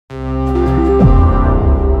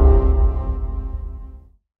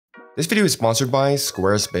This video is sponsored by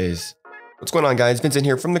Squarespace. What's going on, guys? Vincent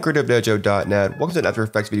here from thecreativedojo.net. Welcome to an After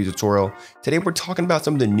Effects video tutorial. Today we're talking about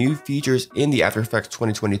some of the new features in the After Effects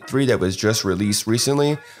 2023 that was just released recently.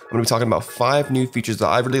 I'm going to be talking about 5 new features that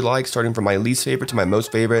I really like, starting from my least favorite to my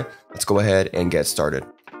most favorite. Let's go ahead and get started.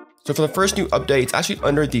 So for the first new update, it's actually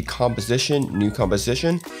under the new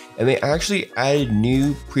composition, and they actually added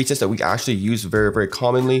new presets that we actually use very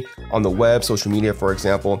commonly on the web, social media, for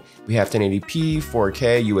example. We have 1080p,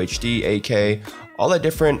 4K, UHD, 8K, all the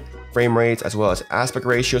different frame rates, as well as aspect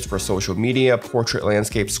ratios for social media, portrait,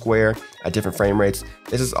 landscape, square at different frame rates.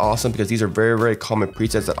 This is awesome because these are very common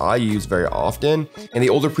presets that I use very often. And the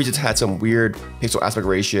older presets had some weird pixel aspect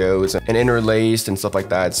ratios and interlaced and stuff like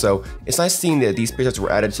that. So it's nice seeing that these presets were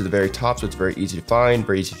added to the very top, so it's very easy to find,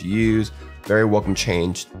 very easy to use, very welcome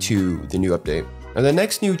change to the new update. Now the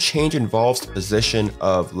next new change involves the position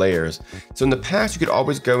of layers. So in the past, you could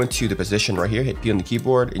always go into the position right here, hit P on the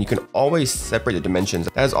keyboard, and you can always separate the dimensions.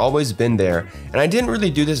 That has always been there. And I didn't really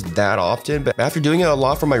do this that often, but after doing it a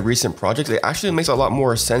lot for my recent projects, it actually makes a lot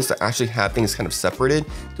more sense to actually have things kind of separated.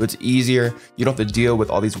 So it's easier. You don't have to deal with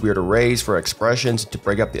all these weird arrays for expressions to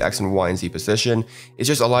break up the X and Y and Z position. It's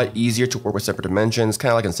just a lot easier to work with separate dimensions,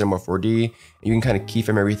 kind of like in Cinema 4D. And you can kind of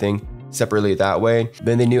keyframe everything separately that way.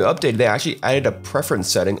 Then the new update, they actually added a preference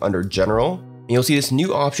setting under general. And you'll see this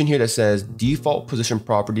new option here that says default position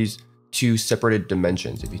properties to separated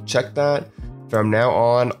dimensions. If you check that, from now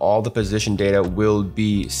on, all the position data will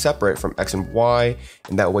be separate from X and Y.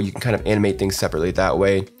 And that way you can kind of animate things separately that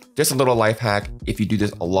way. Just a little life hack if you do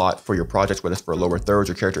this a lot for your projects, whether it's for lower thirds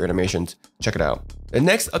or character animations, check it out. The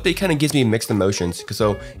next update kind of gives me mixed emotions.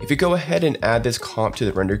 So if you go ahead and add this comp to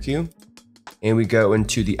the render queue, and we go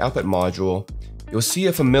into the output module, you'll see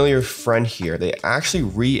a familiar friend here. They actually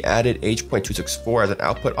re-added H.264 as an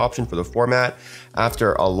output option for the format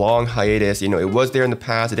after a long hiatus. You know, it was there in the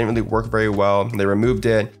past. It didn't really work very well. They removed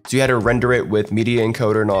it. So you had to render it with media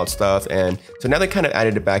encoder and all that stuff. And so now they kind of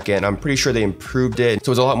added it back in. I'm pretty sure they improved it.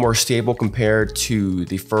 So it's a lot more stable compared to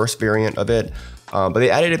the first variant of it. But they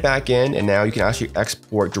added it back in, and now you can actually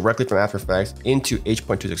export directly from After Effects into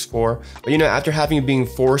H.264. But you know, after being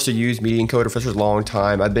forced to use media encoder for such a long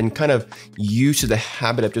time, I've been kind of used to the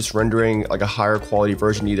habit of just rendering like a higher quality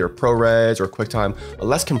version, either ProRes or QuickTime, a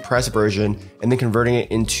less compressed version, and then converting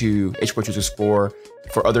it into H.264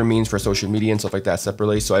 for other means for social media and stuff like that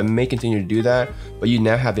separately. So I may continue to do that, but you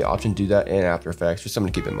now have the option to do that in After Effects, just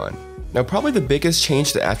something to keep in mind. Now, probably the biggest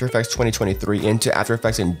change to After Effects 2023 and to After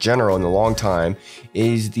Effects in general in a long time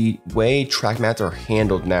is the way track mats are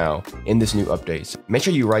handled now in this new update. So make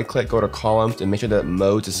sure you right click, go to columns, and make sure that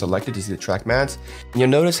modes is selected to see the track mats. And you'll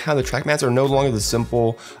notice how the track mats are no longer the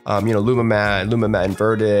simple, Luma mat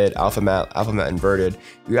inverted, alpha mat inverted.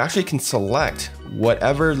 You actually can select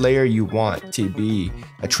whatever layer you want to be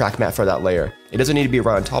a track mat for that layer. It doesn't need to be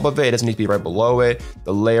right on top of it. It doesn't need to be right below it.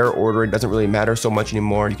 The layer ordering doesn't really matter so much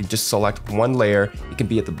anymore. You can just select one layer. It can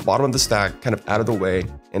be at the bottom of the stack, kind of out of the way,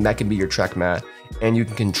 and that can be your track mat. And you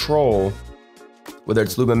can control whether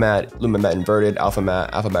it's Luma mat inverted, alpha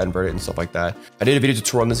mat inverted, and stuff like that. I did a video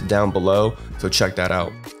tutorial on this down below, so check that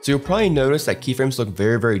out. So you'll probably notice that keyframes look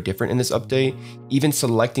very different in this update. Even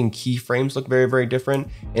selecting keyframes look very different,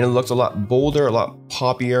 and it looks a lot bolder, a lot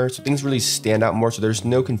poppier, so things really stand out more, so there's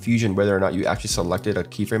no confusion whether or not you actually selected a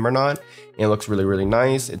keyframe or not. And it looks really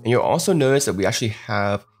nice. And you'll also notice that we actually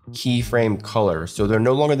have keyframe color, so they're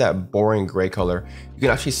no longer that boring gray color. You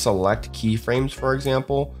can actually select keyframes, for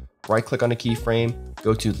example. Right click on a keyframe,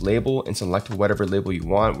 go to label, and select whatever label you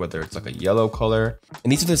want, whether it's like a yellow color.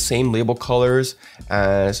 And these are the same label colors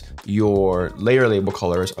as your layer label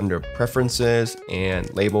colors under preferences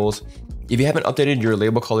and labels. If you haven't updated your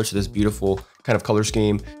label colors to this beautiful kind of color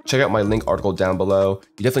scheme, check out my link article down below.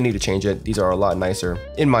 You definitely need to change it. These are a lot nicer,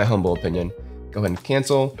 in my humble opinion. Go ahead and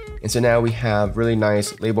cancel. And so now we have really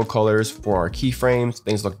nice label colors for our keyframes.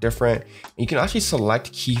 Things look different. And you can actually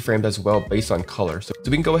select keyframes as well based on color. So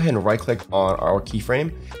we can go ahead and right click on our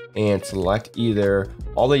keyframe and select either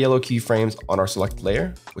all the yellow keyframes on our select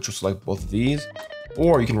layer, which will select both of these,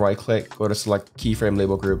 or you can right click, go to select keyframe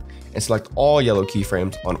label group, and select all yellow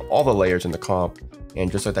keyframes on all the layers in the comp. And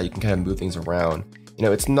just like that, you can kind of move things around. You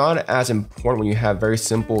know, it's not as important when you have very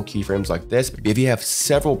simple keyframes like this, but if you have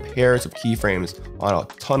several pairs of keyframes on a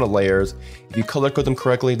ton of layers, if you color code them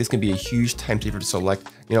correctly, this can be a huge time saver to select,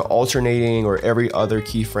 alternating or every other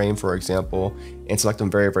keyframe, for example, and select them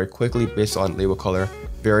very quickly based on label color.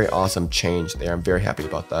 Very awesome change there. I'm very happy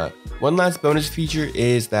about that. One last bonus feature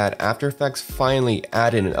is that After Effects finally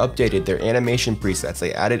added and updated their animation presets.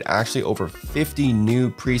 They added actually over 50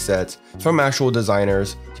 new presets from actual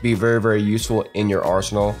designers to be very useful in your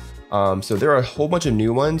arsenal. So there are a whole bunch of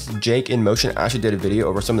new ones. Jake in Motion actually did a video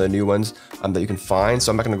over some of the new ones that you can find.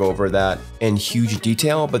 So I'm not gonna go over that in huge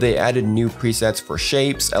detail, but they added new presets for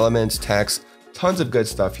shapes, elements, text, tons of good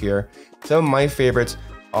stuff here. Some of my favorites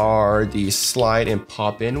are the slide and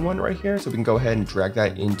pop in one right here. So we can go ahead and drag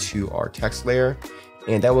that into our text layer,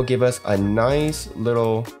 and that will give us a nice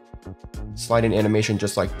little slide in animation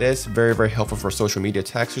just like this. Very, very helpful for social media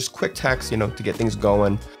text, just quick text, you know, to get things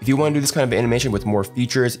going. If you want to do this kind of animation with more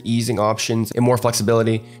features, easing options, and more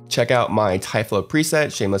flexibility, check out my Tyflow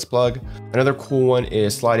preset, shameless plug. Another cool one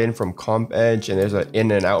is slide in from Comp Edge, and there's an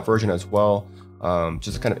in and out version as well.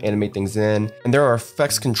 Just to kind of animate things in. And there are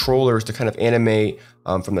effects controllers to kind of animate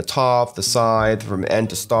from the top, the side, from end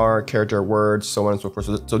to start, character, words, so on and so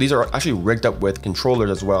forth. So these are actually rigged up with controllers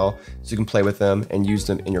as well, so you can play with them and use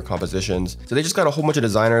them in your compositions. So they just got a whole bunch of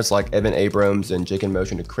designers like Evan Abrams and Jake in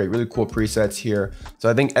Motion to create really cool presets here. So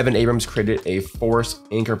I think Evan Abrams created a force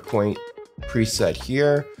anchor point preset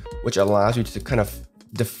here, which allows you to kind of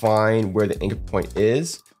define where the anchor point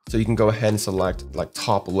is. So you can go ahead and select like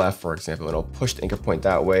top left, for example, and it'll push the anchor point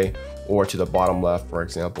that way, or to the bottom left, for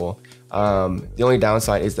example. The only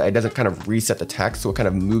downside is that it doesn't kind of reset the text, so it kind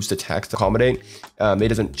of moves the text to accommodate. It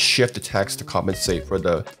doesn't shift the text to compensate for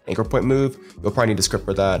the anchor point move. You'll probably need a script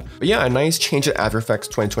for that. But yeah, a nice change to After Effects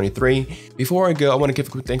 2023. Before I go, I want to give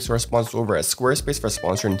a quick thanks to our sponsors over at Squarespace for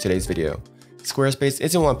sponsoring today's video. Squarespace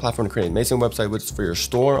is a one platform to create an amazing website, which is for your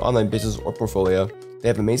store, online business, or portfolio. They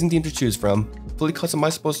have amazing themes to choose from, fully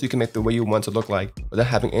customizable so you can make the way you want to look like without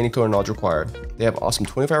having any coding knowledge required. They have awesome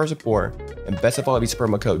 24-hour support, and best of all, if you use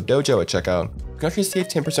promo code Dojo at checkout, you can actually save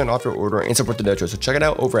 10% off your order and support the Dojo. So check it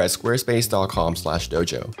out over at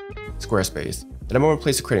squarespace.com/dojo. Squarespace, the #1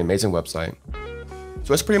 place to create an amazing website.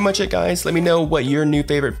 So that's pretty much it, guys. Let me know what your new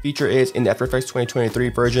favorite feature is in the After Effects 2023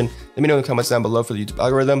 version. Let me know in the comments down below for the YouTube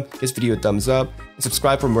algorithm. Give this video a thumbs up and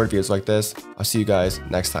subscribe for more videos like this. I'll see you guys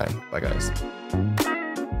next time. Bye, guys.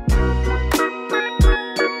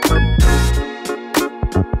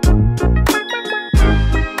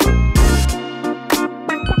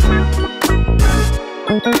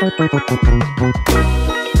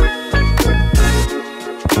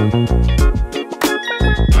 Thank you.